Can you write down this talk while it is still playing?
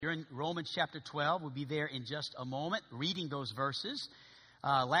You're in Romans chapter 12. We'll be there in just a moment, reading those verses.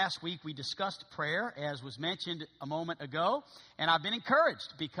 Last week we discussed prayer, as was mentioned a moment ago, and I've been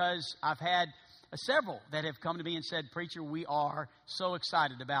encouraged because I've had several that have come to me and said, "Preacher, we are so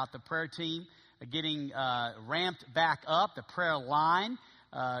excited about the prayer team getting ramped back up, the prayer line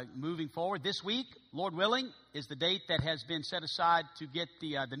moving forward." This week, Lord willing, is the date that has been set aside to get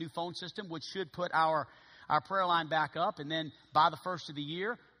the new phone system, which should put our prayer line back up. And then by the first of the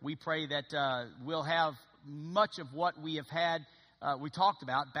year, we pray that we'll have much of what we have had, we talked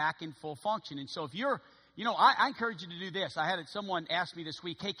about, back in full function. And so if you're, I encourage you to do this. I had someone ask me this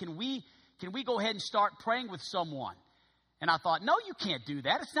week, "Hey, can we go ahead and start praying with someone?" And I thought, no, you can't do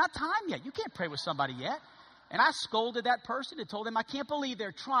that. It's not time yet. You can't pray with somebody yet. And I scolded that person and told them, I can't believe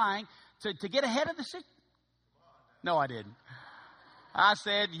they're trying to get ahead of the situation. No, I didn't. I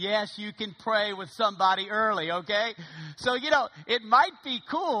said, yes, you can pray with somebody early, okay? So, it might be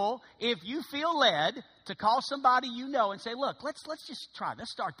cool if you feel led to call somebody you know and say, look, let's just try.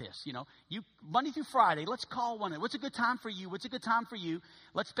 Let's start this, Monday through Friday, let's call one. What's a good time for you? What's a good time for you?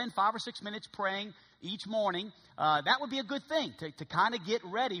 Let's spend 5 or 6 minutes praying each morning. That would be a good thing to kind of get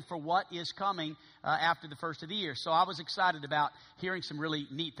ready for what is coming after the first of the year. So I was excited about hearing some really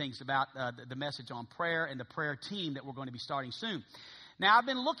neat things about the message on prayer and the prayer team that we're going to be starting soon. Now, I've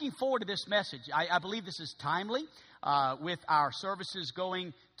been looking forward to this message. I believe this is timely with our services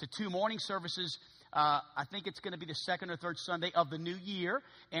going to 2 morning services. I think it's going to be the second or third Sunday of the new year.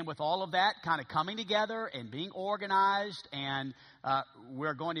 And with all of that kind of coming together and being organized, and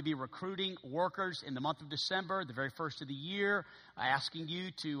we're going to be recruiting workers in the month of December, the very first of the year, asking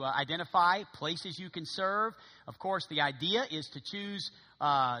you to identify places you can serve. Of course, the idea is to choose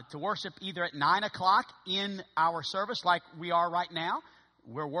to worship either at 9 o'clock in our service like we are right now.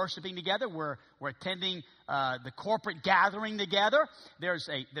 We're worshiping together. We're attending the corporate gathering together. There's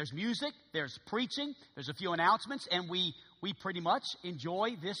music. There's preaching. There's a few announcements. And we pretty much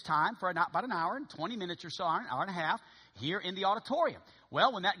enjoy this time for about an hour and 20 minutes or so, an hour and a half, here in the auditorium.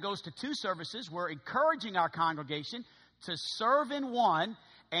 Well, when that goes to 2 services, we're encouraging our congregation to serve in one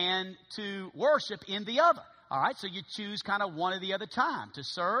and to worship in the other. All right, so you choose kind of one or the other time to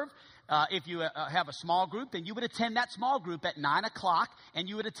serve. If you have a small group, then you would attend that small group at 9 o'clock, and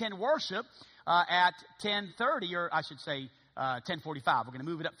you would attend worship at 10:30, or I should say 10:45. We're going to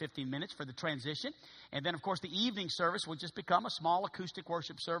move it up 15 minutes for the transition. And then, of course, the evening service will just become a small acoustic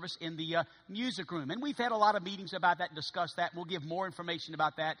worship service in the music room. And we've had a lot of meetings about that and discussed that. We'll give more information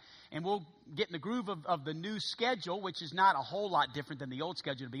about that. And we'll get in the groove of the new schedule, which is not a whole lot different than the old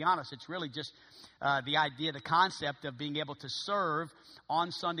schedule, to be honest. It's really just the idea, the concept of being able to serve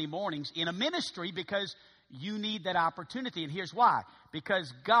on Sunday mornings in a ministry, because you need that opportunity. And here's why.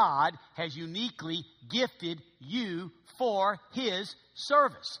 Because God has uniquely gifted you for His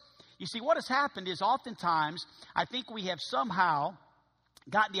service. You see, what has happened is oftentimes I think we have somehow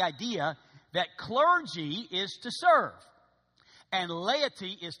gotten the idea that clergy is to serve and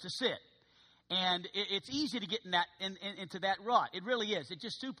laity is to sit. And it's easy to get into that rut. It really is. It's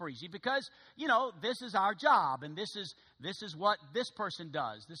just super easy because, this is our job, and this is what this person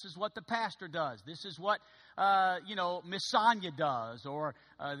does. This is what the pastor does. This is what, Miss Sonia does, or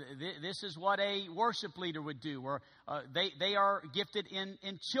this is what a worship leader would do. Or they are gifted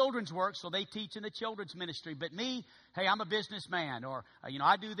in children's work, so they teach in the children's ministry. But me, hey, I'm a businessman, or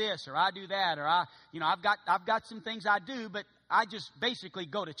I do this, or I do that, or I've got some things I do, but I just basically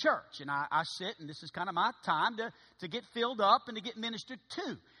go to church, and I sit, and this is kind of my time to get filled up and to get ministered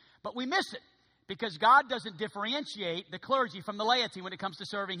to. But we miss it because God doesn't differentiate the clergy from the laity when it comes to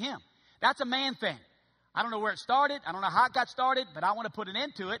serving Him. That's a man thing. I don't know where it started. I don't know how it got started, but I want to put an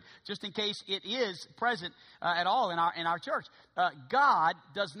end to it just in case it is present at all in our church. God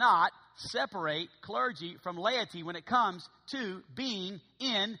does not separate clergy from laity when it comes to being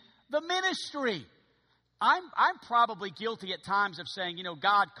in the ministry. I'm probably guilty at times of saying,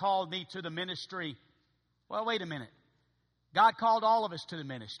 God called me to the ministry. Well, wait a minute. God called all of us to the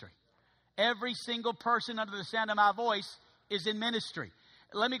ministry. Every single person under the sound of my voice is in ministry.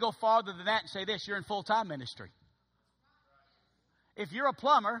 Let me go farther than that and say this. You're in full-time ministry. If you're a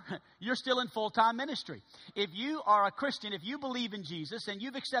plumber, you're still in full-time ministry. If you are a Christian, if you believe in Jesus and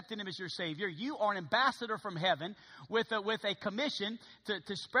you've accepted Him as your Savior, you are an ambassador from heaven with a commission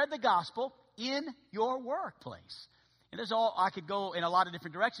to spread the gospel in your workplace. And there's I could go in a lot of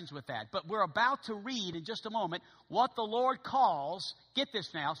different directions with that. But we're about to read in just a moment what the Lord calls, get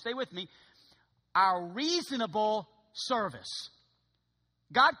this now, stay with me, our reasonable service.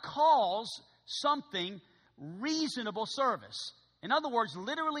 God calls something reasonable service. In other words,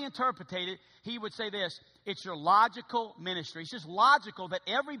 literally interpreted, He would say this: It's your logical ministry. It's just logical that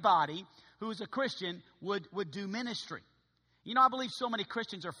everybody who is a Christian would do ministry. You know, I believe so many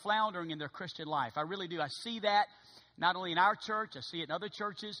Christians are floundering in their Christian life. I really do. I see that not only in our church, I see it in other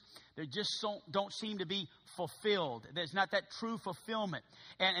churches. They just don't seem to be fulfilled. There's not that true fulfillment.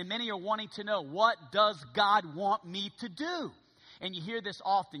 And many are wanting to know, what does God want me to do? And you hear this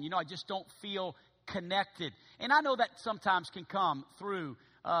often, you know, I just don't feel connected. And I know that sometimes can come through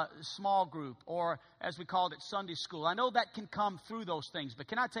small group, or as we called it, Sunday school. I know that can come through those things. But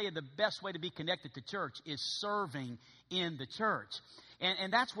can I tell you, the best way to be connected to church is serving in the church.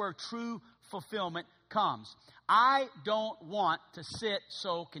 And that's where true fulfillment comes. I don't want to sit,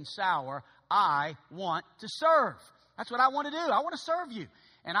 soak, and sour. I want to serve. That's what I want to do. I want to serve you.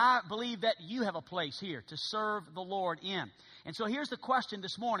 And I believe that you have a place here to serve the Lord in. And so here's the question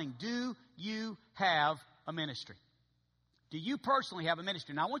this morning. Do you have a ministry? Do you personally have a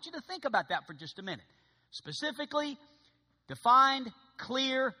ministry? Now I want you to think about that for just a minute. Specifically, defined,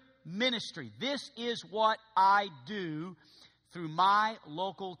 clear ministry. This is what I do through my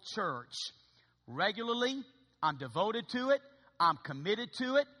local church. Regularly, I'm devoted to it. I'm committed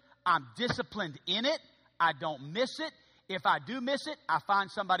to it. I'm disciplined in it. I don't miss it. If I do miss it, I find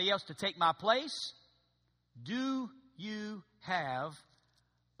somebody else to take my place. Do you have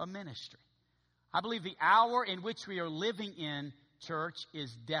a ministry? I believe the hour in which we are living in, church,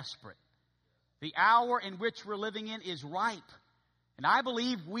 is desperate. The hour in which we're living in is ripe. And I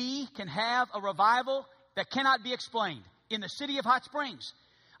believe we can have a revival that cannot be explained in the city of Hot Springs.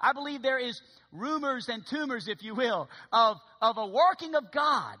 I believe there is rumors and tumors, if you will, of a working of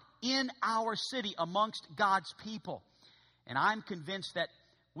God in our city amongst God's people. And I'm convinced that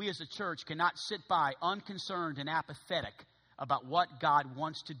we as a church cannot sit by unconcerned and apathetic about what God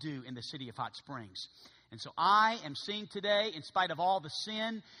wants to do in the city of Hot Springs. And so I am seeing today, in spite of all the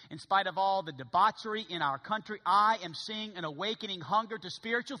sin, in spite of all the debauchery in our country, I am seeing an awakening hunger to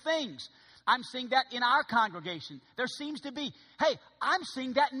spiritual things. I'm seeing that in our congregation. There seems to be, I'm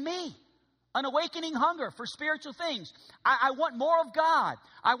seeing that in me. An awakening hunger for spiritual things. I want more of God.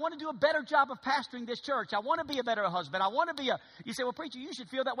 I want to do a better job of pastoring this church. I want to be a better husband. I want to be you say, well, preacher, you should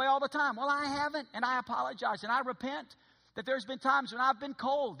feel that way all the time. Well, I haven't, and I apologize, and I repent that there's been times when I've been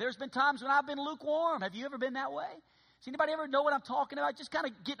cold. There's been times when I've been lukewarm. Have you ever been that way? Does anybody ever know what I'm talking about? Just kind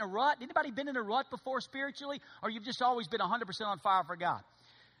of get in a rut. Anybody been in a rut before spiritually? Or you've just always been 100% on fire for God?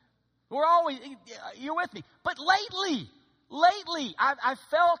 You're with me. But lately, I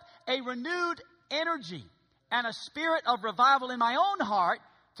felt a renewed energy and a spirit of revival in my own heart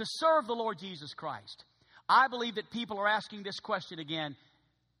to serve the Lord Jesus Christ. I believe that people are asking this question again.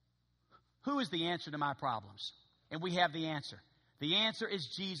 Who is the answer to my problems? And we have the answer. The answer is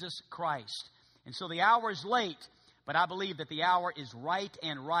Jesus Christ. And so the hour is late, but I believe that the hour is right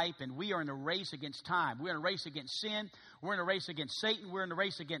and ripe, and we are in a race against time. We're in a race against sin. We're in a race against Satan. We're in a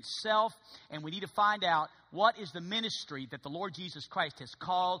race against self, and we need to find out what is the ministry that the Lord Jesus Christ has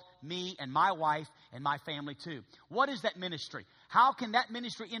called me and my wife and my family to. What is that ministry? How can that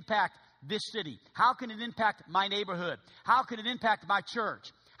ministry impact this city? How can it impact my neighborhood? How can it impact my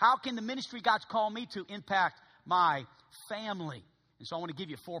church? How can the ministry God's called me to impact my family? And so I want to give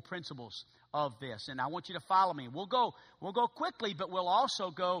you 4 principles of this, and I want you to follow me. We'll go quickly, but we'll also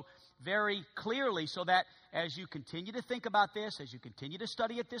go very clearly, so that as you continue to think about this, as you continue to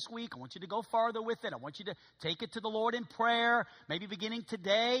study it this week, I want you to go farther with it. I want you to take it to the Lord in prayer, maybe beginning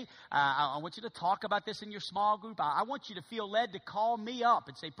today. I want you to talk about this in your small group. I want you to feel led to call me up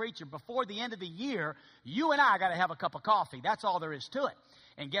and say, preacher, before the end of the year, you and I got to have a cup of coffee. That's all there is to it.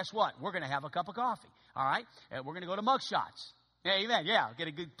 And guess what? We're going to have a cup of coffee. All right? We're going to go to Mugshots. Yeah, amen. Yeah, get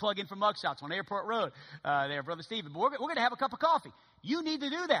a good plug in for Mugshots on Airport Road there, Brother Stephen. But we're going to have a cup of coffee. You need to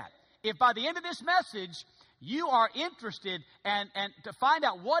do that. If by the end of this message, you are interested and to find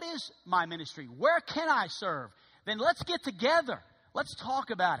out what is my ministry, where can I serve, then let's get together. Let's talk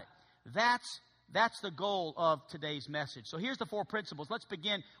about it. That's the goal of today's message. So here's the 4 principles. Let's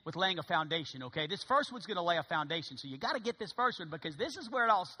begin with laying a foundation, okay? This first one's going to lay a foundation. So you got to get this first one, because this is where it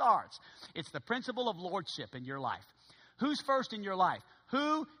all starts. It's the principle of lordship in your life. Who's first in your life?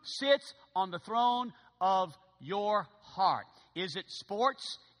 Who sits on the throne of your heart? Is it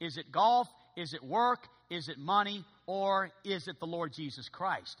sports? Is it golf? Is it work? Is it money? Or is it the Lord Jesus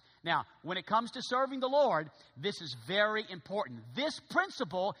Christ? Now, when it comes to serving the Lord, this is very important. This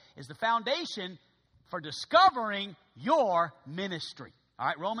principle is the foundation for discovering your ministry. All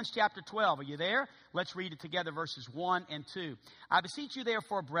right, Romans chapter 12. Are you there? Let's read it together, verses 1 and 2. I beseech you,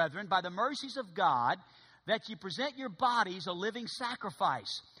 therefore, brethren, by the mercies of God, that ye present your bodies a living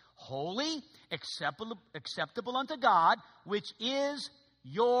sacrifice, holy, acceptable unto God, which is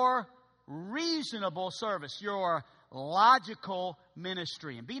your reasonable service, your logical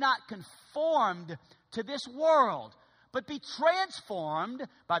ministry. And be not conformed to this world, but be transformed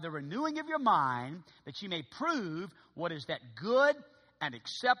by the renewing of your mind, that you may prove what is that good and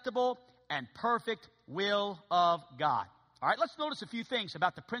acceptable and perfect will of God. All right, let's notice a few things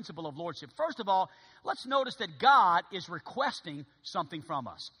about the principle of lordship. First of all, let's notice that God is requesting something from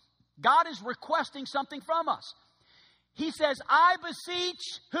us. God is requesting something from us. He says, I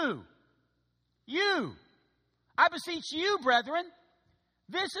beseech who? You. I beseech you, brethren.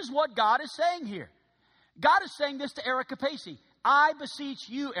 This is what God is saying here. God is saying this to Eric Capacey. I beseech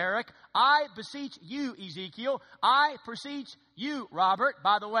you, Eric. I beseech you, Ezekiel. I beseech you, Robert.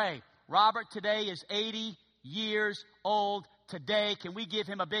 By the way, Robert today is 80 years old today. Can we give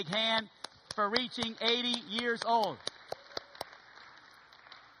him a big hand for reaching 80 years old?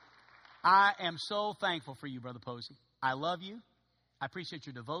 I am so thankful for you, Brother Posey. I love you. I appreciate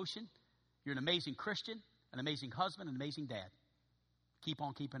your devotion. You're an amazing Christian, an amazing husband, an amazing dad. Keep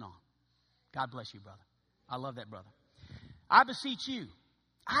on keeping on. God bless you, brother. I love that, brother. I beseech you.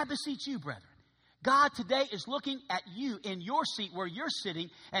 I beseech you, brethren. God today is looking at you in your seat where you're sitting,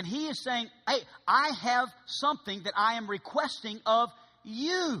 and He is saying, hey, I have something that I am requesting of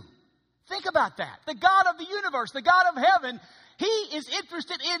you. Think about that. The God of the universe, the God of heaven, He is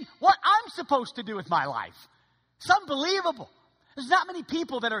interested in what I'm supposed to do with my life. It's unbelievable. There's not many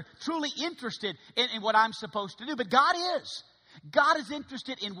people that are truly interested in what I'm supposed to do, but God is. God is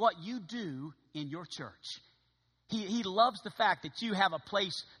interested in what you do in your church. He loves the fact that you have a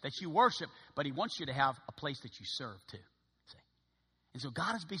place that you worship, but He wants you to have a place that you serve too. See? And so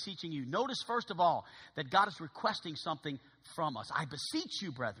God is beseeching you. Notice, first of all, that God is requesting something from us. I beseech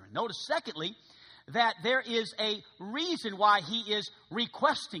you, brethren. Notice, secondly, that there is a reason why He is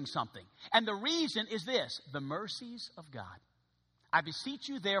requesting something. And the reason is this: the mercies of God. I beseech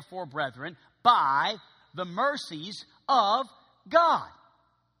you, therefore, brethren, by the mercies of God.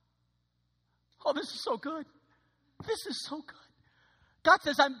 Oh, this is so good. This is so good. God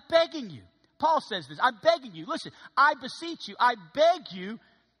says, I'm begging you. Paul says this. I'm begging you. Listen, I beseech you. I beg you,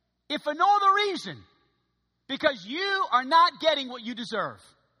 if for no other reason, because you are not getting what you deserve.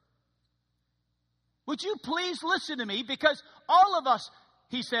 Would you please listen to me? Because all of us,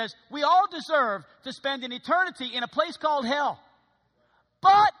 he says, we all deserve to spend an eternity in a place called hell.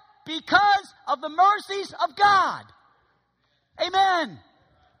 But because of the mercies of God. Amen.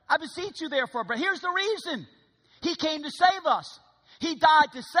 I beseech you, therefore, but here's the reason. He came to save us. He died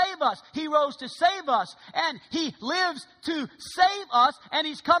to save us. He rose to save us. And He lives to save us. And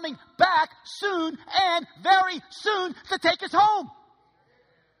He's coming back soon and very soon to take us home.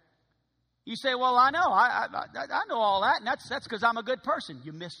 You say, well, I know. I know all that. And that's because I'm a good person.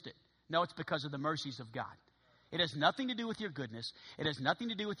 You missed it. No, it's because of the mercies of God. It has nothing to do with your goodness. It has nothing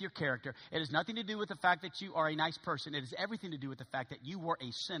to do with your character. It has nothing to do with the fact that you are a nice person. It has everything to do with the fact that you were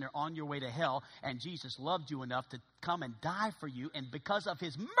a sinner on your way to hell, and Jesus loved you enough to come and die for you, and because of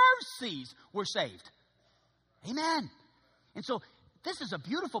His mercies, we're saved. Amen. And so this is a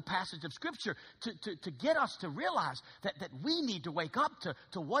beautiful passage of Scripture to get us to realize that we need to wake up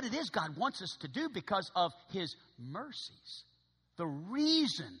to what it is God wants us to do because of His mercies. The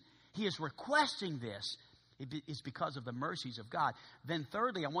reason He is requesting this is because of the mercies of God. Then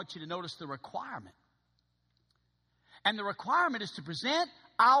thirdly, I want you to notice the requirement. And the requirement is to present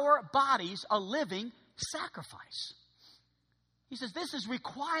our bodies a living sacrifice. He says, this is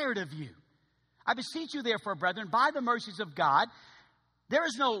required of you. I beseech you, therefore, brethren, by the mercies of God. There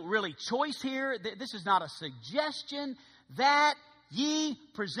is no really choice here. This is not a suggestion, that ye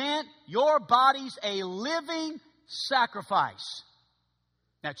present your bodies a living sacrifice.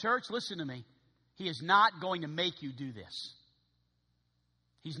 Now, church, listen to me. He is not going to make you do this.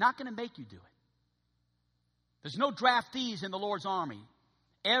 He's not going to make you do it. There's no draftees in the Lord's army.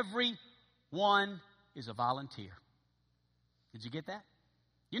 Everyone is a volunteer. Did you get that?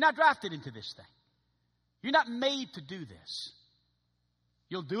 You're not drafted into this thing. You're not made to do this.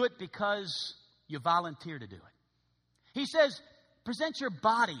 You'll do it because you volunteer to do it. He says, present your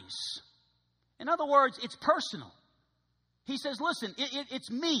bodies. In other words, it's personal. He says, listen, it's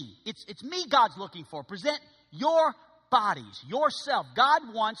me. It's me God's looking for. Present your bodies, yourself. God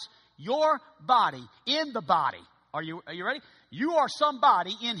wants your body in the body. Are you ready? You are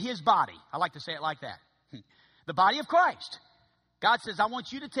somebody in His body. I like to say it like that. The body of Christ. God says, I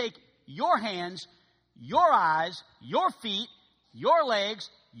want you to take your hands, your eyes, your feet, your legs,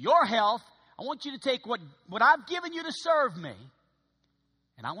 your health. I want you to take what I've given you to serve me,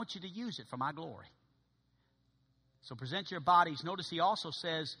 and I want you to use it for my glory. So present your bodies. Notice He also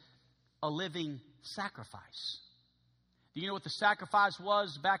says a living sacrifice. Do you know what the sacrifice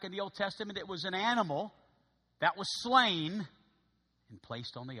was back in the Old Testament? It was an animal that was slain and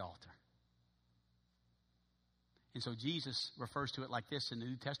placed on the altar. And so Jesus refers to it like this in the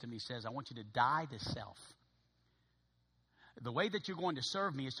New Testament. He says, I want you to die to self. The way that you're going to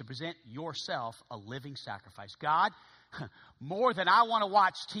serve me is to present yourself a living sacrifice. God, more than I want to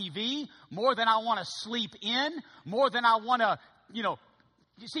watch TV, more than I want to sleep in, more than I want to,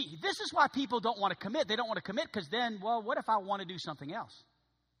 you see, this is why people don't want to commit. They don't want to commit because then, well, what if I want to do something else?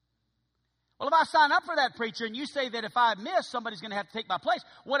 Well, if I sign up for that, preacher, and you say that if I miss, somebody's going to have to take my place,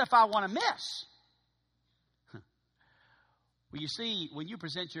 what if I want to miss? Well, you see, when you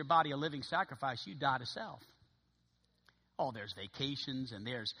present your body a living sacrifice, you die to self. Oh, there's vacations and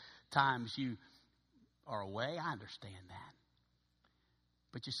there's times you are away. I understand that.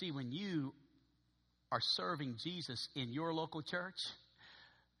 But you see, when you are serving Jesus in your local church,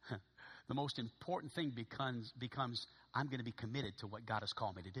 the most important thing becomes I'm going to be committed to what God has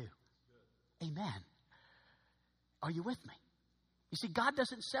called me to do. Amen. Are you with me? You see, God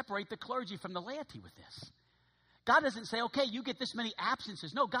doesn't separate the clergy from the laity with this. God doesn't say, okay, you get this many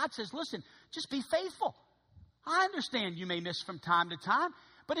absences. No, God says, listen, just be faithful. I understand you may miss from time to time,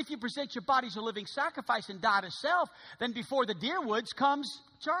 but if you present your body as a living sacrifice and die to self, then before the deer woods comes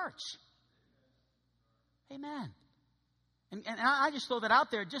church. Amen. And I just throw that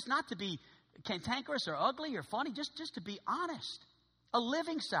out there just not to be cantankerous or ugly or funny, just to be honest. A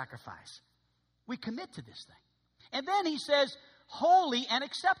living sacrifice. We commit to this thing. And then he says, holy and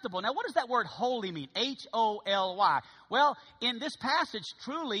acceptable. Now, what does that word holy mean? H-O-L-Y. Well, in this passage,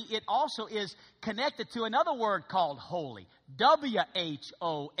 truly, it also is connected to another word called holy. W-H-O-L-L-Y.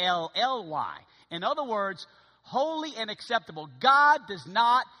 In other words, holy and acceptable. God does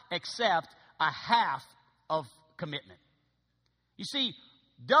not accept a half of commitment. You see,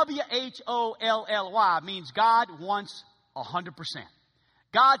 W-H-O-L-L-Y means God wants 100%.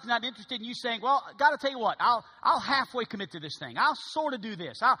 God's not interested in you saying, well, God, I'll tell you what, I'll halfway commit to this thing. I'll sort of do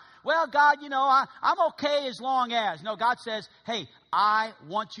this. Well, God, I'm okay as long as. No, God says, hey, I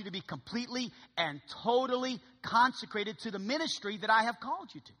want you to be completely and totally consecrated to the ministry that I have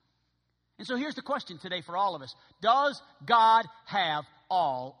called you to. And so here's the question today for all of us. Does God have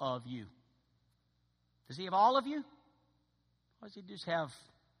all of you? Does he have all of you? Or does he just have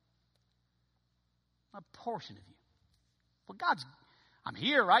a portion of you? Well, I'm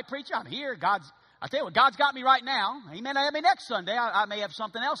here, right, preacher? I'm here. I tell you what, God's got me right now. He may not have me next Sunday. I may have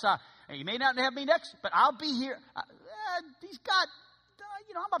something else. He may not have me next, but I'll be here. He's got,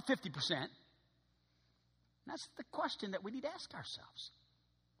 I'm about 50%. That's the question that we need to ask ourselves.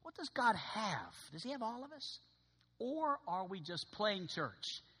 What does God have? Does he have all of us? Or are we just playing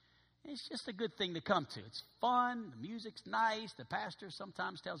church? It's just a good thing to come to. It's fun. The music's nice. The pastor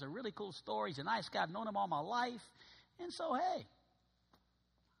sometimes tells a really cool story. He's a nice guy. I've known him all my life. And so, hey,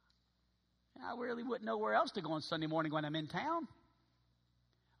 I really wouldn't know where else to go on Sunday morning when I'm in town.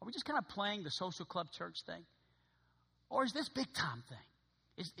 Are we just kind of playing the social club church thing? Or is this big time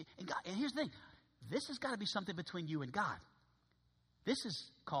thing? And here's the thing. This has got to be something between you and God. This is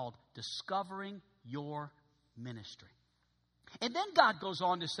called discovering your ministry. And then God goes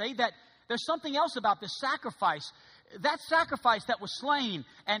on to say that there's something else about this sacrifice. That sacrifice that was slain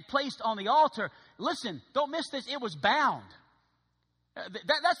and placed on the altar. Listen, don't miss this. It was bound.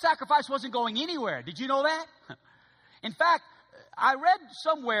 That sacrifice wasn't going anywhere. Did you know that? In fact, I read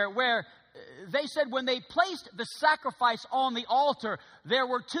somewhere where they said when they placed the sacrifice on the altar, there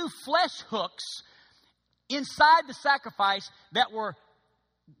were two flesh hooks inside the sacrifice that were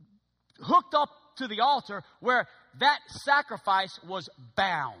hooked up to the altar where that sacrifice was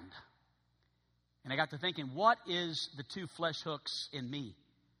bound. And I got to thinking, what is the two flesh hooks in me?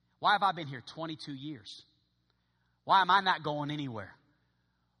 Why have I been here 22 years? Why am I not going anywhere?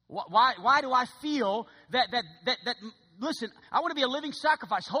 Why do I feel that listen, I want to be a living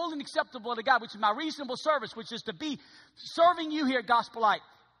sacrifice, holy and acceptable to God, which is my reasonable service, which is to be serving you here at Gospel Light.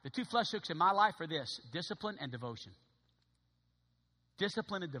 The two flesh hooks in my life are this: discipline and devotion.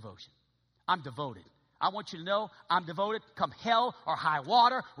 Discipline and devotion. I'm devoted. I want you to know I'm devoted, come hell or high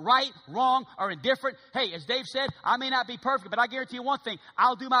water, right, wrong, or indifferent. Hey, as Dave said, I may not be perfect, but I guarantee you one thing.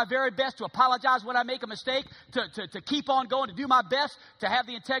 I'll do my very best to apologize when I make a mistake, to keep on going, to do my best, to have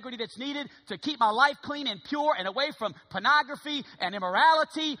the integrity that's needed, to keep my life clean and pure and away from pornography and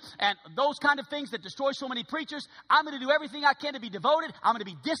immorality and those kind of things that destroy so many preachers. I'm going to do everything I can to be devoted. I'm going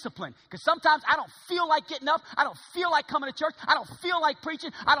to be disciplined because sometimes I don't feel like getting up. I don't feel like coming to church. I don't feel like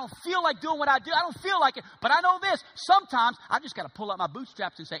preaching. I don't feel like doing what I do. I don't feel like it. But I know this, sometimes I just got to pull up my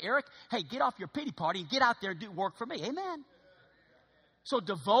bootstraps and say, Eric, hey, get off your pity party and get out there and do work for me. Amen. So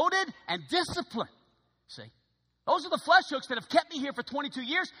devoted and disciplined. See? Those are the flesh hooks that have kept me here for 22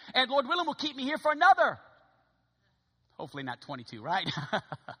 years, and Lord willing will keep me here for another. Hopefully not 22, right? I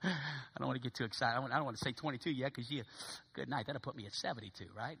don't want to get too excited. I don't want to say 22 yet because good night. That'll put me at 72,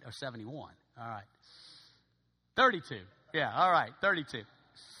 right? Or 71. All right. 32. Yeah, all right. 32.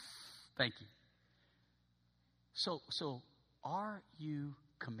 Thank you. So are you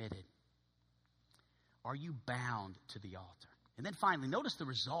committed? Are you bound to the altar? And then finally, notice the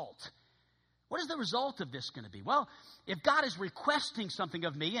result. What is the result of this going to be? Well, if God is requesting something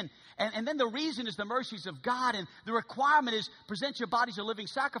of me, and then the reason is the mercies of God, and the requirement is present your bodies a living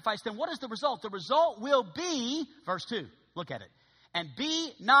sacrifice, then what is the result? The result will be, verse 2, look at it. And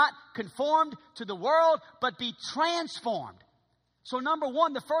be not conformed to the world, but be transformed. So number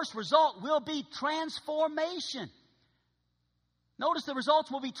one, the first result will be transformation. Notice the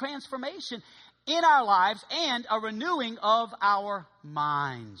results will be transformation in our lives and a renewing of our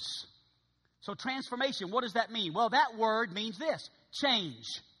minds. So transformation, what does that mean? Well, that word means this, change.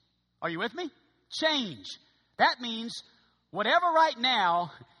 Are you with me? Change. That means whatever right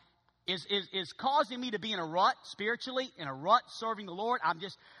now is causing me to be in a rut spiritually, in a rut serving the Lord. I'm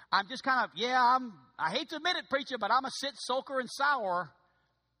just kind of, I hate to admit it, preacher, but I'm a sit, soaker, and sour.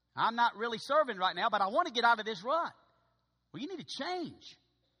 I'm not really serving right now, but I want to get out of this rut. Well, you need a change.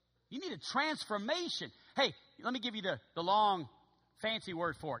 You need a transformation. Hey, let me give you the long, fancy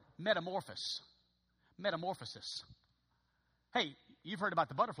word for it. Metamorphosis. Hey, you've heard about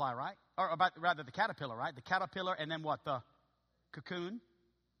the butterfly, right? Or about, rather, the caterpillar, right? The caterpillar and then what? The cocoon,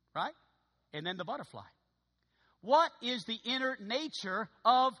 right? And then the butterfly. What is the inner nature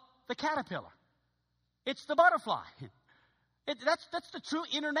of the caterpillar? It's the butterfly. That's the true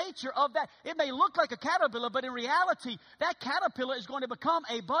inner nature of that. It may look like a caterpillar, but in reality, that caterpillar is going to become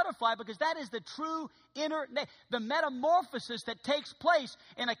a butterfly because that is the true inner nature. The metamorphosis that takes place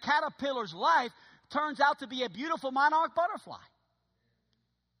in a caterpillar's life turns out to be a beautiful monarch butterfly.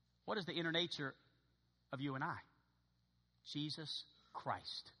 What is the inner nature of you and I? Jesus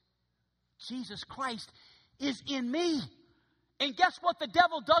Christ. Jesus Christ is in me. And guess what the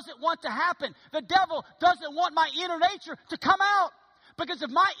devil doesn't want to happen? The devil doesn't want my inner nature to come out. Because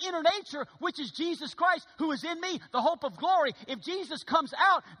if my inner nature, which is Jesus Christ, who is in me, the hope of glory, if Jesus comes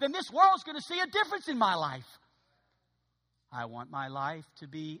out, then this world's going to see a difference in my life. I want my life to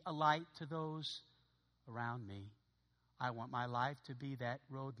be a light to those around me. I want my life to be that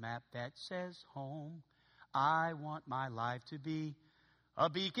roadmap that says home. I want my life to be a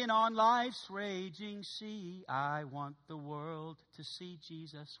beacon on life's raging sea. I want the world to see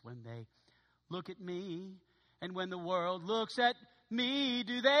Jesus when they look at me. And when the world looks at me,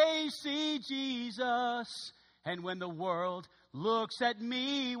 do they see Jesus? And when the world looks at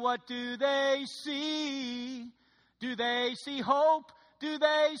me, what do they see? Do they see hope? Do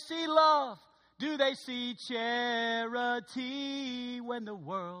they see love? Do they see charity? When the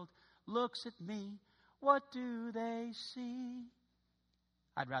world looks at me, what do they see?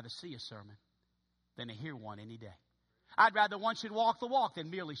 I'd rather see a sermon than to hear one any day. I'd rather one should walk the walk than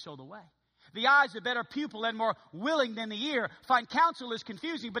merely show the way. The eye is a better pupil and more willing than the ear. Find counsel is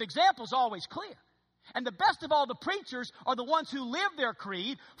confusing, but example is always clear. And the best of all the preachers are the ones who live their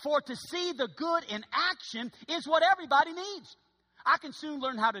creed, for to see the good in action is what everybody needs. I can soon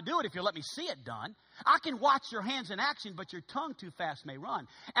learn how to do it if you let me see it done. I can watch your hands in action, but your tongue too fast may run.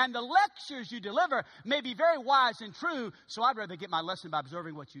 And the lectures you deliver may be very wise and true, so I'd rather get my lesson by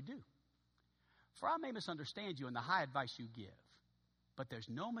observing what you do. For I may misunderstand you in the high advice you give, but there's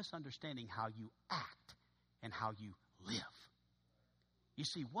no misunderstanding how you act and how you live. You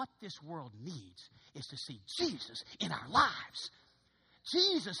see, what this world needs is to see Jesus in our lives.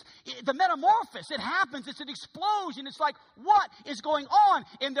 Jesus, the metamorphosis, it happens. It's an explosion. It's like, what is going on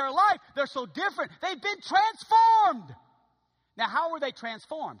in their life? They're so different. They've been transformed. Now, how were they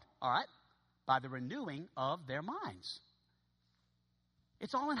transformed? All right, by the renewing of their minds.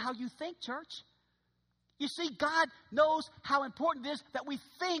 It's all in how you think, church. You see, God knows how important it is that we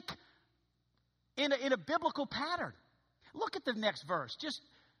think in a biblical pattern. Look at the next verse.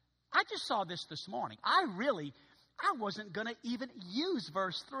 I just saw this morning. I wasn't going to even use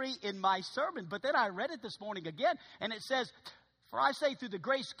verse 3 in my sermon, but then I read it this morning again, and it says, for I say through the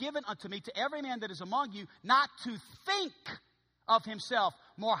grace given unto me to every man that is among you, not to think of himself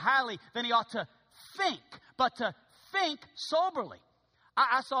more highly than he ought to think, but to think soberly.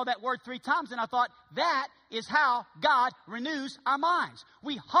 I saw that word 3 times, and I thought, that is how God renews our minds.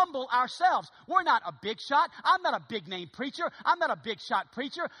 We humble ourselves. We're not a big shot. I'm not a big name preacher. I'm not a big shot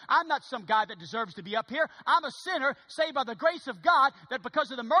preacher. I'm not some guy that deserves to be up here. I'm a sinner saved by the grace of God, that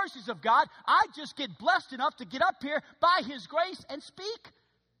because of the mercies of God, I just get blessed enough to get up here by His grace and speak.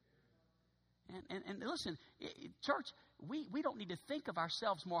 And listen, church, we don't need to think of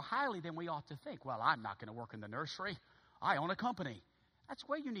ourselves more highly than we ought to think. Well, I'm not going to work in the nursery. I own a company. That's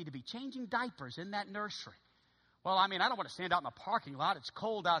where you need to be, changing diapers in that nursery. Well, I mean, I don't want to stand out in the parking lot. It's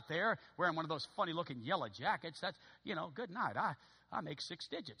cold out there, wearing one of those funny-looking yellow jackets. That's, good night. I make 6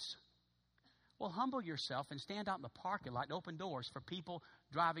 digits. Well, humble yourself and stand out in the parking lot and open doors for people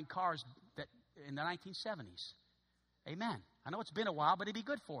driving cars that in the 1970s. Amen. I know it's been a while, but it'd be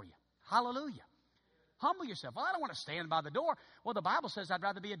good for you. Hallelujah. Humble yourself. Well, I don't want to stand by the door. Well, the Bible says I'd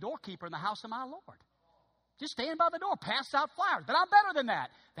rather be a doorkeeper in the house of my Lord. Just stand by the door, pass out flyers. But I'm better than that.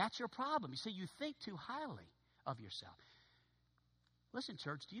 That's your problem. You see, you think too highly of yourself. Listen,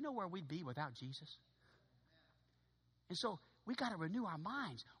 church, do you know where we'd be without Jesus? And so we got to renew our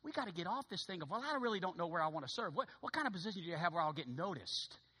minds. We got to get off this thing of, well, I really don't know where I want to serve. What kind of position do you have where I'll get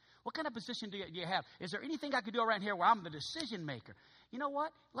noticed? What kind of position do you have? Is there anything I could do around here where I'm the decision maker? You know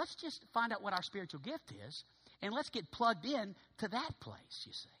what? Let's just find out what our spiritual gift is, and let's get plugged in to that place,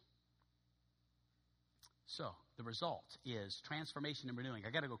 you see. So the result is transformation and renewing. I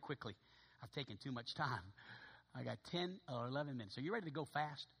got to go quickly. I've taken too much time. I got 10 or 11 minutes. Are you ready to go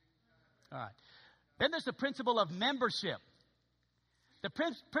fast? All right. Then there's the principle of membership. The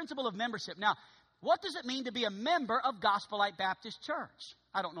principle of membership. Now, what does it mean to be a member of Gospel Light Baptist Church?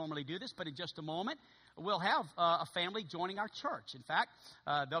 I don't normally do this, but in just a moment, we'll have a family joining our church. In fact,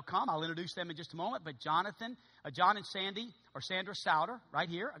 they'll come. I'll introduce them in just a moment. But John and Sandra Souter, right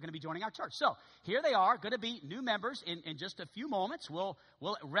here, are going to be joining our church. So here they are, going to be new members in just a few moments. We'll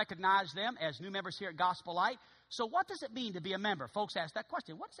recognize them as new members here at Gospel Light. So what does it mean to be a member? Folks ask that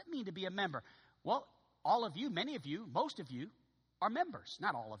question. What does it mean to be a member? Well, all of you, many of you, most of you are members.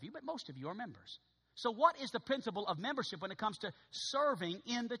 Not all of you, but most of you are members. So what is the principle of membership when it comes to serving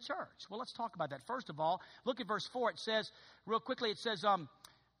in the church? Well, let's talk about that. First of all, look at verse 4. It says, real quickly, it says,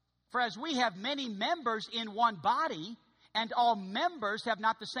 for as we have many members in one body, and all members have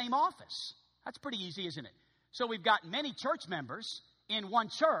not the same office. That's pretty easy, isn't it? So we've got many church members in one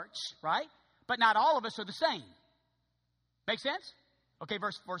church, right? But not all of us are the same. Make sense? Okay,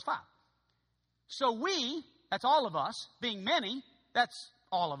 verse 5. So we, that's all of us, being many, that's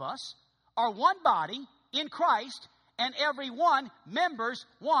all of us, are one body in Christ, and every one members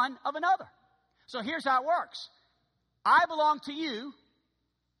one of another. So here's how it works. I belong to you,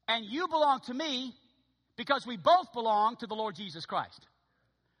 and you belong to me, because we both belong to the Lord Jesus Christ.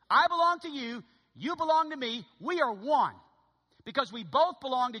 I belong to you, you belong to me, we are one. Because we both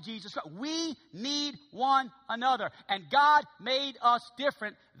belong to Jesus Christ. We need one another. And God made us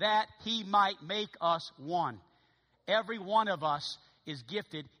different that He might make us one. Every one of us is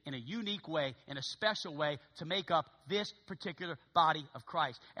gifted in a unique way, in a special way, to make up this particular body of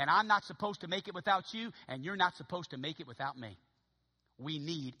Christ. And I'm not supposed to make it without you, and you're not supposed to make it without me. We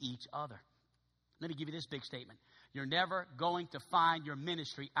need each other. Let me give you this big statement. You're never going to find your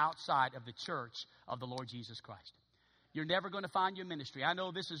ministry outside of the church of the Lord Jesus Christ. You're never going to find your ministry. I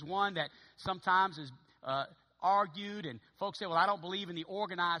know this is one that sometimes is argued, and folks say, well, I don't believe in the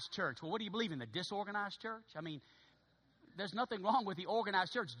organized church. Well, what do you believe in, the disorganized church? I mean, there's nothing wrong with the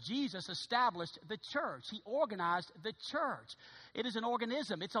organized church. Jesus established the church. He organized the church. It is an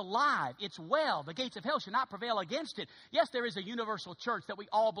organism. It's alive. It's well. The gates of hell shall not prevail against it. Yes, there is a universal church that we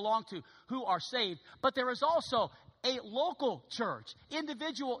all belong to who are saved, but there is also a local church,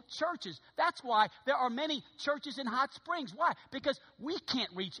 individual churches. That's why there are many churches in Hot Springs. Why? Because we can't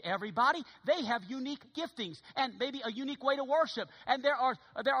reach everybody. They have unique giftings and maybe a unique way to worship. And there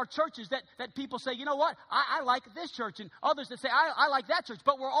are churches that people say, you know what, I like this church, and others that say, I like that church,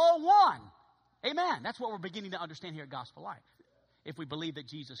 but we're all one. Amen. That's what we're beginning to understand here at Gospel Light. If we believe that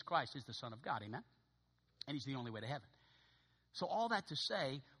Jesus Christ is the Son of God. Amen. And He's the only way to heaven. So all that to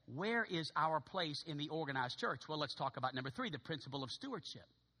say, where is our place in the organized church? Well, let's talk about number 3, the principle of stewardship.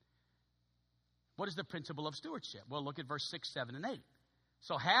 What is the principle of stewardship? Well, look at verse 6, 7, and 8.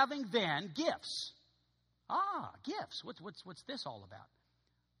 So having then gifts. Gifts. What's this all about?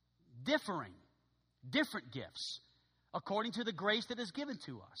 Different gifts. According to the grace that is given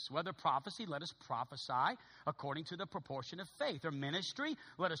to us. Whether prophecy, let us prophesy according to the proportion of faith. Or ministry,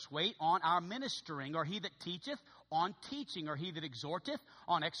 let us wait on our ministering. Or he that teacheth, on teaching. Or he that exhorteth,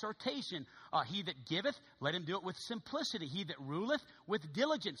 on exhortation. He that giveth, let him do it with simplicity. He that ruleth, with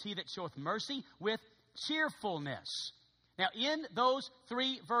diligence. He that showeth mercy, with cheerfulness. Now, in those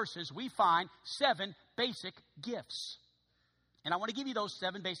 3 verses, we find 7 basic gifts. And I want to give you those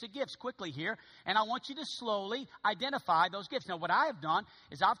 7 basic gifts quickly here. And I want you to slowly identify those gifts. Now, what I have done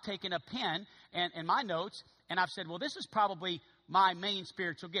is I've taken a pen and my notes, and I've said, well, this is probably my main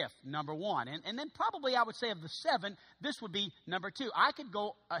spiritual gift, number one. And then probably I would say of the 7, this would be number 2. I could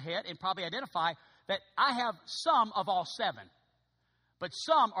go ahead and probably identify that I have some of all 7. But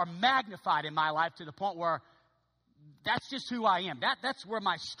some are magnified in my life to the point where that's just who I am. That's where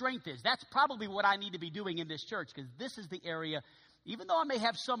my strength is. That's probably what I need to be doing in this church, because this is the area, even though I may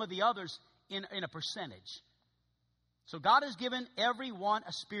have some of the others in a percentage. So God has given everyone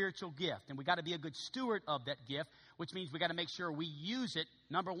a spiritual gift, and we got to be a good steward of that gift, which means we got to make sure we use it.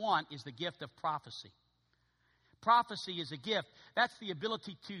 Number 1 is the gift of prophecy. Prophecy is a gift. That's the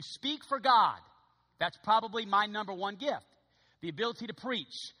ability to speak for God. That's probably my number 1 gift. The ability to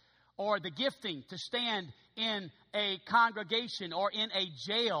preach, or the gifting to stand in a congregation or in a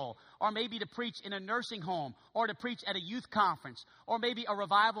jail, or maybe to preach in a nursing home, or to preach at a youth conference, or maybe a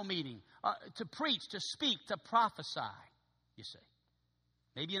revival meeting, to preach, to speak, to prophesy, you see.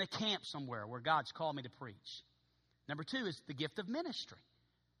 Maybe in a camp somewhere where God's called me to preach. Number 2 is the gift of ministry.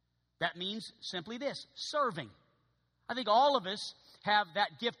 That means simply this, serving. I think all of us have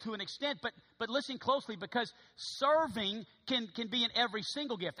that gift to an extent, but listen closely, because serving can be in every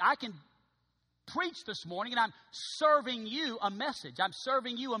single gift. I can preach this morning and I'm serving you a message. I'm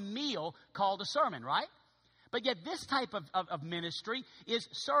serving you a meal called a sermon, right? But yet this type of ministry is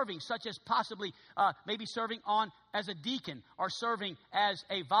serving, such as possibly maybe serving on as a deacon, or serving as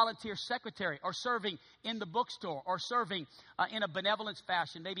a volunteer secretary, or serving in the bookstore, or serving in a benevolence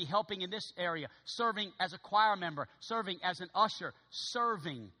fashion, maybe helping in this area, serving as a choir member, serving as an usher,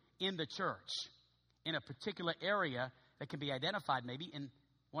 serving in the church in a particular area that can be identified maybe in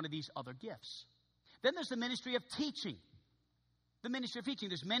one of these other gifts. Then there's the ministry of teaching. The ministry of teaching.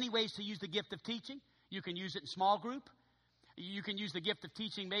 There's many ways to use the gift of teaching. You can use it in small group. You can use the gift of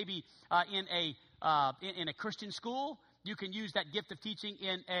teaching maybe in a Christian school. You can use that gift of teaching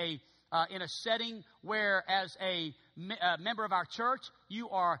in a setting where, as a member of our church, you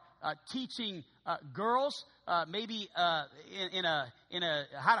are teaching girls maybe in a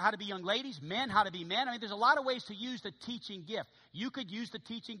how to be young ladies, men how to be men. I mean, there's a lot of ways to use the teaching gift. You could use the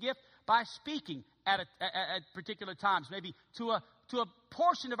teaching gift by speaking at particular times, maybe to a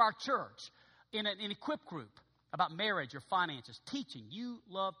portion of our church. In an equip group about marriage or finances. Teaching. You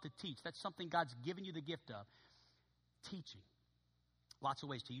love to teach. That's something God's given you the gift of. Teaching. Lots of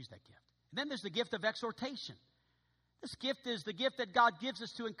ways to use that gift. And then there's the gift of exhortation. This gift is the gift that God gives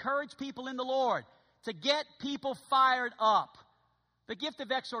us to encourage people in the Lord, to get people fired up. The gift of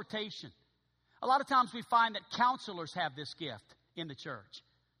exhortation. A lot of times we find that counselors have this gift in the church.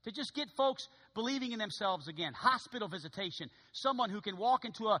 To just get folks believing in themselves again. Hospital visitation. Someone who can walk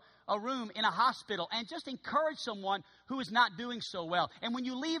into a room in a hospital and just encourage someone who is not doing so well. And when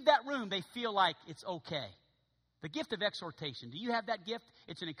you leave that room, they feel like it's okay. The gift of exhortation. Do you have that gift?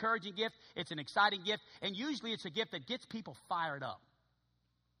 It's an encouraging gift. It's an exciting gift. And usually it's a gift that gets people fired up.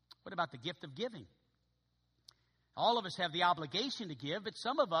 What about the gift of giving? All of us have the obligation to give, but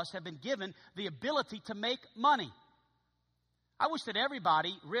some of us have been given the ability to make money. I wish that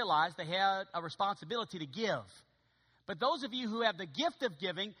everybody realized they had a responsibility to give. But those of you who have the gift of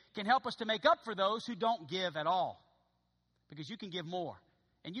giving can help us to make up for those who don't give at all. Because you can give more.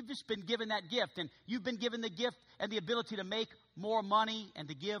 And you've just been given that gift. And you've been given the gift and the ability to make more money and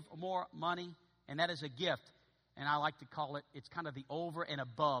to give more money. And that is a gift. And I like to call it, it's kind of the over and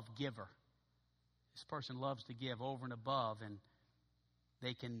above giver. This person loves to give over and above. And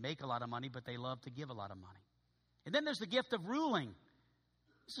they can make a lot of money, but they love to give a lot of money. And then there's the gift of ruling.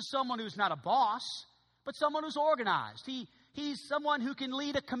 This is someone who's not a boss, but someone who's organized. He's someone who can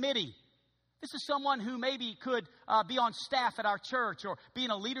lead a committee. This is someone who maybe could be on staff at our church or be in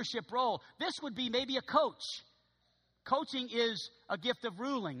a leadership role. This would be maybe a coach. Coaching is a gift of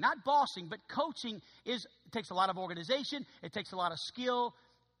ruling, not bossing, but coaching takes a lot of organization. It takes a lot of skill.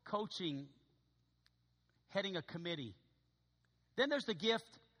 Coaching, heading a committee. Then there's the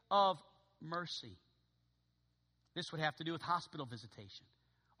gift of mercy. This would have to do with hospital visitation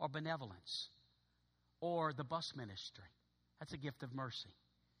or benevolence or the bus ministry. That's a gift of mercy.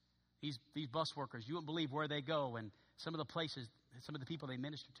 These bus workers, you wouldn't believe where they go and some of the places, some of the people they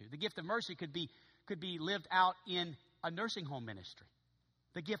minister to. The gift of mercy could be lived out in a nursing home ministry.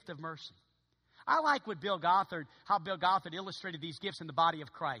 The gift of mercy. I like how Bill Gothard illustrated these gifts in the body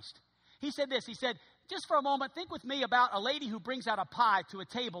of Christ. He said this, he said, just for a moment, think with me about a lady who brings out a pie to a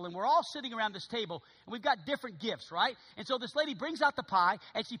table, and we're all sitting around this table, and we've got different gifts, right? And so this lady brings out the pie,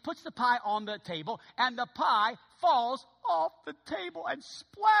 and she puts the pie on the table, and the pie falls off the table and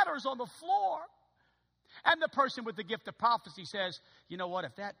splatters on the floor. And the person with the gift of prophecy says, you know what,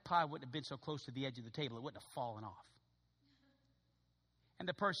 if that pie wouldn't have been so close to the edge of the table, it wouldn't have fallen off. And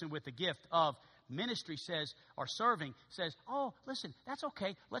the person with the gift of Ministry says, or serving says, oh, listen, that's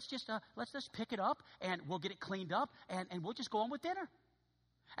okay. Let's just pick it up and we'll get it cleaned up and we'll just go on with dinner.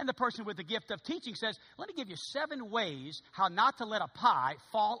 And the person with the gift of teaching says, let me give you 7 ways how not to let a pie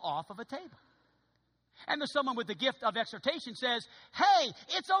fall off of a table. And there's someone with the gift of exhortation says, hey,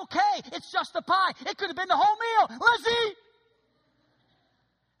 it's okay. It's just a pie. It could have been the whole meal. Let's eat.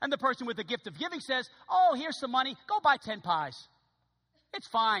 And the person with the gift of giving says, oh, here's some money. Go buy 10 pies. It's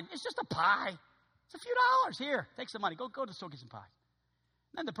fine. It's just a pie. It's a few dollars. Here, take some money. Go to the store, get some pie.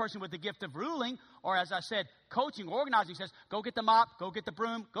 And the person with the gift of ruling, or as I said, coaching, organizing, says, go get the mop, go get the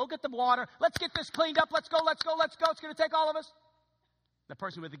broom, go get the water. Let's get this cleaned up. Let's go. It's going to take all of us. The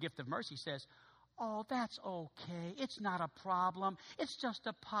person with the gift of mercy says, oh, that's okay. It's not a problem. It's just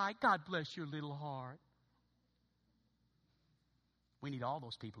a pie. God bless your little heart. We need all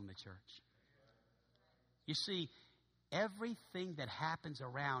those people in the church. You see, everything that happens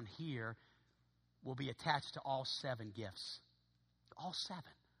around here will be attached to all 7 gifts. All 7.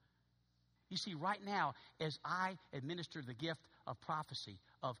 You see, right now, as I administer the gift of prophecy,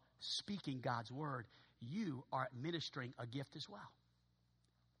 of speaking God's word, you are administering a gift as well.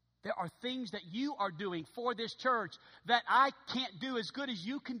 There are things that you are doing for this church that I can't do as good as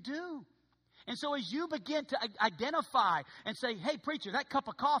you can do. And so as you begin to identify and say, hey, preacher, that cup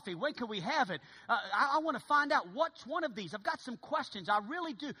of coffee, when can we have it? I want to find out what's one of these. I've got some questions. I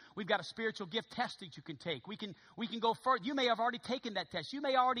really do. We've got a spiritual gift test that you can take. We can go further. You may have already taken that test. You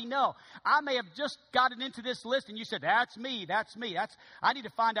may already know. I may have just gotten into this list and you said, that's me. I need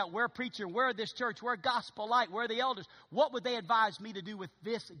to find out where preacher, where this church, where gospel light, where the elders, what would they advise me to do with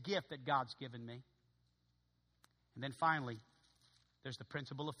this gift that God's given me? And then finally, there's the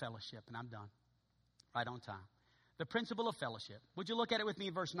principle of fellowship, and I'm done. Right on time. The principle of fellowship. Would you look at it with me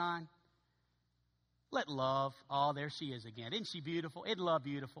in verse 9? Let love. Oh, there she is again. Isn't she beautiful? Isn't love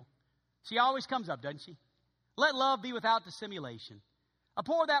beautiful? She always comes up, doesn't she? Let love be without dissimulation.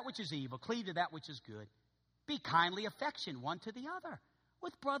 Abhor that which is evil. Cleave to that which is good. Be kindly affection one to the other,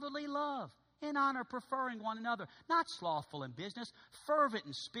 with brotherly love, in honor, preferring one another. Not slothful in business, fervent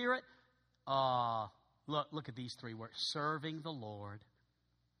in spirit. Look at these 3 words. Serving the Lord.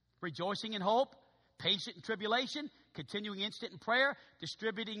 Rejoicing in hope. Patient in tribulation, continuing instant in prayer,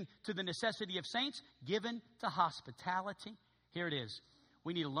 distributing to the necessity of saints, given to hospitality. Here it is.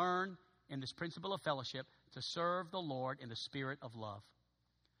 We need to learn in this principle of fellowship to serve the Lord in the spirit of love.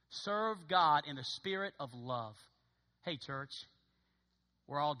 Serve God in the spirit of love. Hey, church,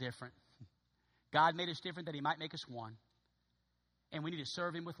 we're all different. God made us different that He might make us one. And we need to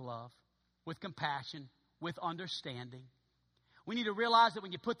serve Him with love, with compassion, with understanding. We need to realize that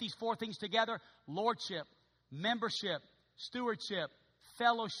when you put these 4 things together, lordship, membership, stewardship,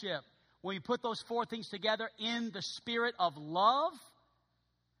 fellowship, when you put those 4 things together in the spirit of love,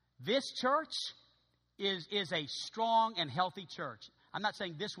 this church is a strong and healthy church. I'm not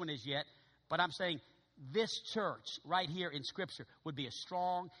saying this one is yet, but I'm saying this church right here in Scripture would be a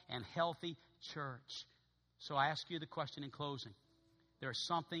strong and healthy church. So I ask you the question in closing. There is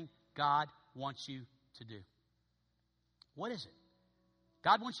something God wants you to do. What is it?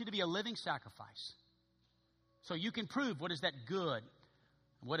 God wants you to be a living sacrifice. So you can prove what is that good,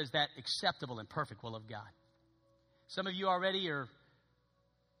 what is that acceptable and perfect will of God. Some of you already are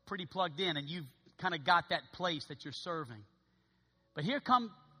pretty plugged in and you've kind of got that place that you're serving. But here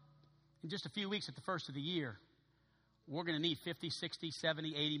come, in just a few weeks at the first of the year, we're going to need 50, 60,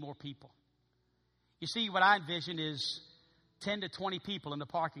 70, 80 more people. You see, what I envision is 10 to 20 people in the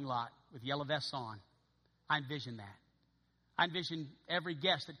parking lot with yellow vests on. I envision that. I envision every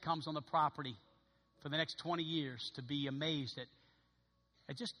guest that comes on the property for the next 20 years to be amazed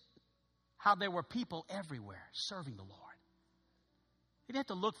at just how there were people everywhere serving the Lord. You didn't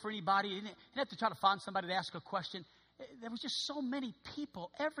have to look for anybody. You didn't have to try to find somebody to ask a question. There was just so many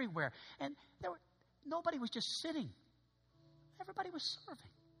people everywhere. And nobody was just sitting. Everybody was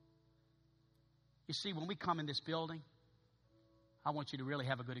serving. You see, when we come in this building, I want you to really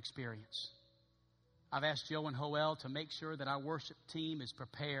have a good experience. I've asked Joe and Joel to make sure that our worship team is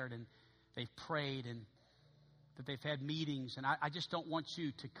prepared and they've prayed and that they've had meetings. And I just don't want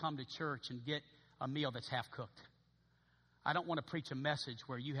you to come to church and get a meal that's half cooked. I don't want to preach a message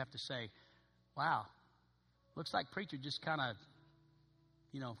where you have to say, wow, looks like preacher just kind of,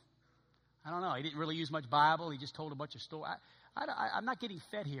 I don't know. He didn't really use much Bible. He just told a bunch of stories. I'm not getting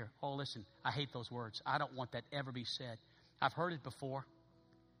fed here. Oh, listen, I hate those words. I don't want that ever be said. I've heard it before.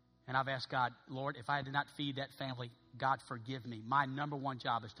 And I've asked God, Lord, if I did not feed that family, God forgive me. My number one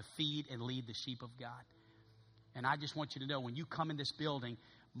job is to feed and lead the sheep of God. And I just want you to know, when you come in this building,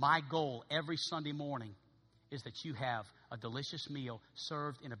 my goal every Sunday morning is that you have a delicious meal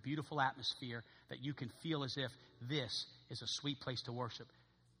served in a beautiful atmosphere that you can feel as if this is a sweet place to worship.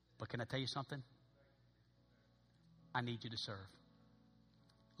 But can I tell you something? I need you to serve.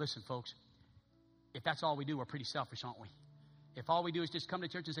 Listen, folks, if that's all we do, we're pretty selfish, aren't we? If all we do is just come to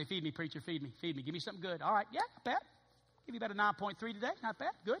church and say, feed me, preacher, feed me, give me something good. All right, yeah, not bad. Give you about a 9.3 today, not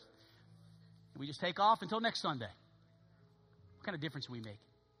bad, good. And we just take off until next Sunday. What kind of difference do we make?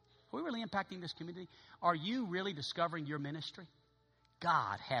 Are we really impacting this community? Are you really discovering your ministry?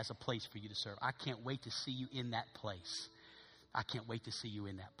 God has a place for you to serve. I can't wait to see you in that place. I can't wait to see you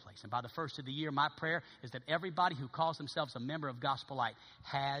in that place. And by the first of the year, my prayer is that everybody who calls themselves a member of Gospel Light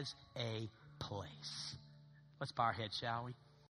has a place. Let's bow our heads, shall we?